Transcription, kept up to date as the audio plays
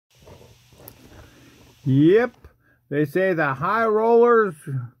Yep, they say the high rollers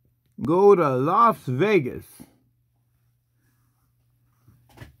go to Las Vegas.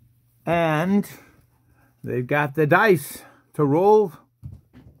 And they've got the dice to roll.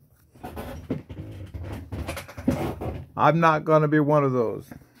 I'm not going to be one of those.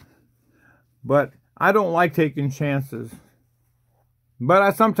 But I don't like taking chances. But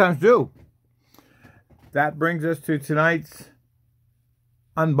I sometimes do. That brings us to tonight's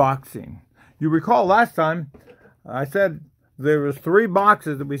unboxing. You recall last time I said there was 3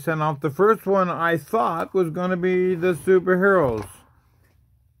 boxes that we sent off. The first one I thought was going to be the superheroes.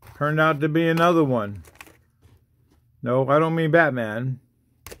 Turned out to be another one. No, I don't mean Batman.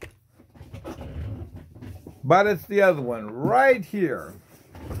 But it's the other one right here.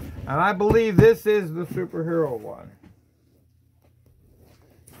 And I believe this is the superhero one.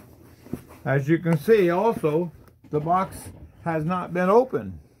 As you can see, also, the box has not been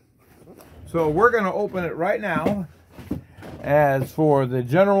opened. So we're going to open it right now as for the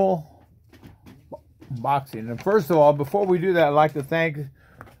general boxing. And first of all, before we do that, I'd like to thank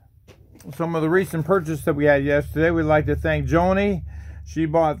some of the recent purchases that we had yesterday. We'd like to thank Joni. She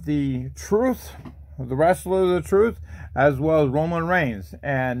bought the Truth, the Wrestler of the Truth, as well as Roman Reigns.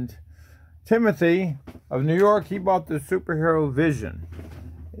 And Timothy of New York, he bought the Superhero Vision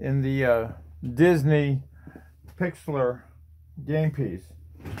in the Disney Pixlr game piece.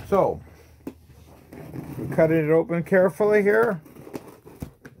 So, we're cutting it open carefully here.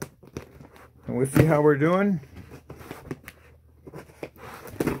 And we'll see how we're doing.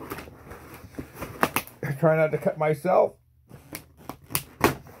 Try not to cut myself.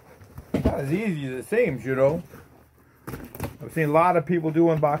 It's not as easy as it seems, you know. I've seen a lot of people do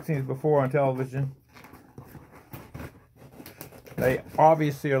unboxings before on television. They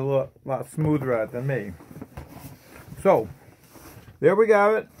obviously are a lot smoother at it than me. So, there we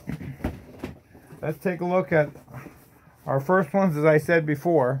got it. Let's take a look at our first ones. As I said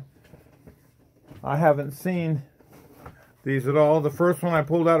before, I haven't seen these at all. The first one I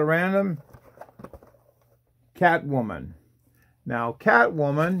pulled out at random, Catwoman. Now,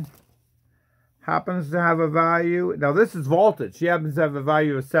 Catwoman happens to have a value. Now, this is vaulted. She happens to have a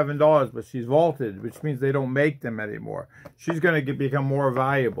value of $7, but she's vaulted, which means they don't make them anymore. She's going to become more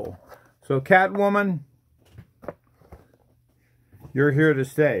valuable. So, Catwoman, you're here to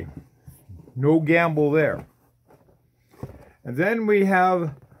stay. No gamble there. And then we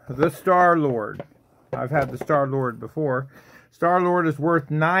have the Star-Lord. I've had the Star-Lord before. Star-Lord is worth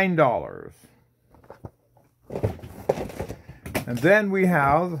 $9. And then we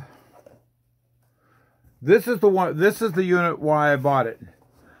have, this is the unit why I bought it.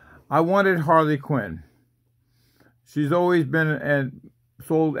 I wanted Harley Quinn. She's always been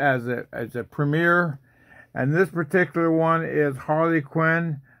sold as a premiere, and this particular one is Harley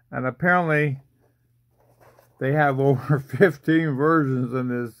Quinn, and apparently they have over 15 versions in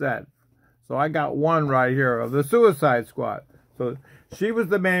this set. So I got one right here of the Suicide Squad. So she was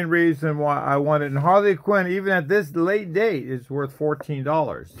the main reason why I wanted it. And Harley Quinn, even at this late date, is worth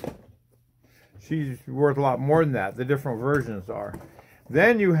 $14. She's worth a lot more than that. The different versions are.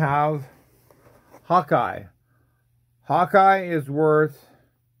 Then you have Hawkeye. Hawkeye is worth,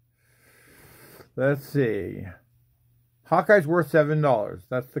 let's see. Hawkeye's worth $7.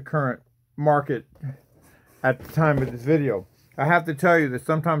 That's the current market at the time of this video. I have to tell you that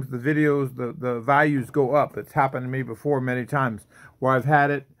sometimes the videos, the values go up. It's happened to me before many times where I've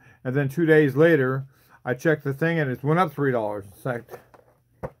had it, and then 2 days later, I checked the thing and it went up $3. In fact,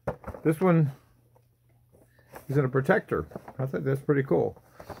 this one is in a protector. I think that's pretty cool.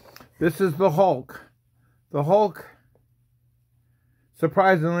 This is the Hulk. The Hulk,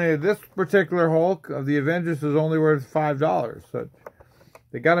 surprisingly, this particular Hulk of the Avengers is only worth $5. So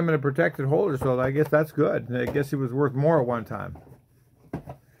they got him in a protected holder, so I guess that's good. I guess he was worth more at one time.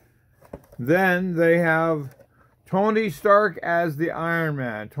 Then they have Tony Stark as the Iron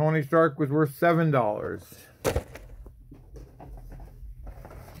Man. Tony Stark was worth $7.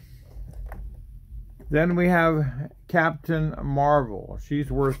 Then we have Captain Marvel.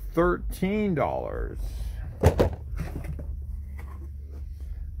 She's worth $13.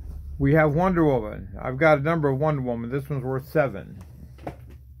 We have Wonder Woman. I've got a number of Wonder Woman. This one's worth $7.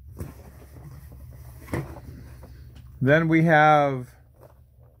 Then we have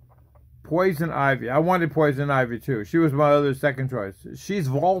Poison Ivy. I wanted Poison Ivy too. She was my other second choice. She's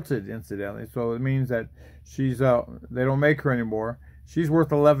vaulted, incidentally, so it means that she's they don't make her anymore. She's worth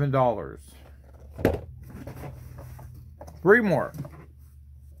 $11. 3 more.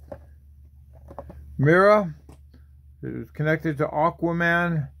 Mira is connected to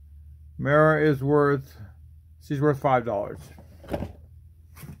Aquaman. Mira is worth, she's worth $5.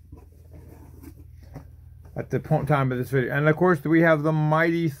 at the time of this video. And of course, we have the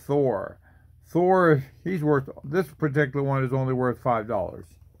mighty Thor. Thor, he's worth, this particular one is only worth $5.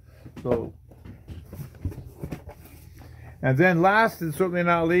 So, and then last and certainly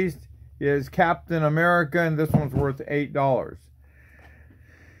not least is Captain America, and this one's worth $8.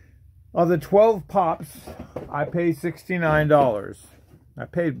 Of the 12 pops, I paid $69. I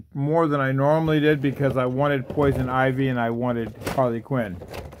paid more than I normally did because I wanted Poison Ivy and I wanted Harley Quinn.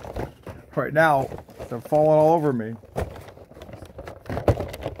 Right now, they're falling all over me.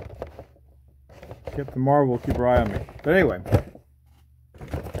 Captain Marvel, keep your eye on me. But anyway,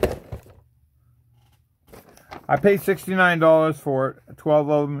 I paid $69 for it. 12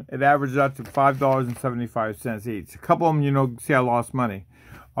 of them, it averaged out to $5.75 each. A couple of them, you know, see I lost money.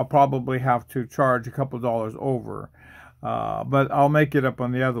 I'll probably have to charge a couple dollars over. But I'll make it up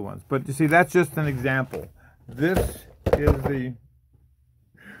on the other ones. But you see, that's just an example. This is the...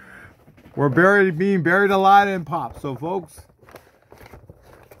 We're being buried alive in pops. So, folks,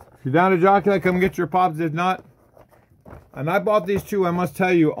 if you're down to Jockey, come get your pops. If not, and I bought these two, I must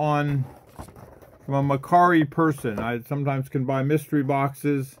tell you, from a Macari person. I sometimes can buy mystery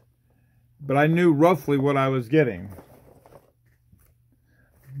boxes, but I knew roughly what I was getting.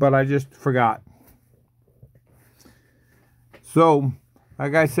 But I just forgot. So,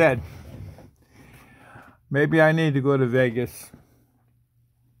 like I said, maybe I need to go to Vegas.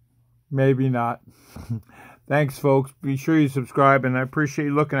 Maybe not. Thanks, folks. Be sure you subscribe, and I appreciate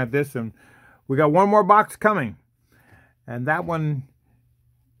you looking at this. And we got one more box coming, and that one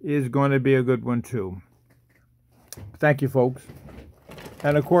is going to be a good one too. Thank you, folks.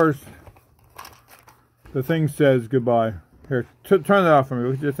 And of course, the thing says goodbye. Here, turn that off for me.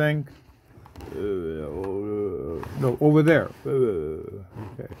 What do you think? No, over there.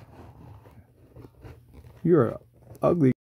 Okay. You're ugly.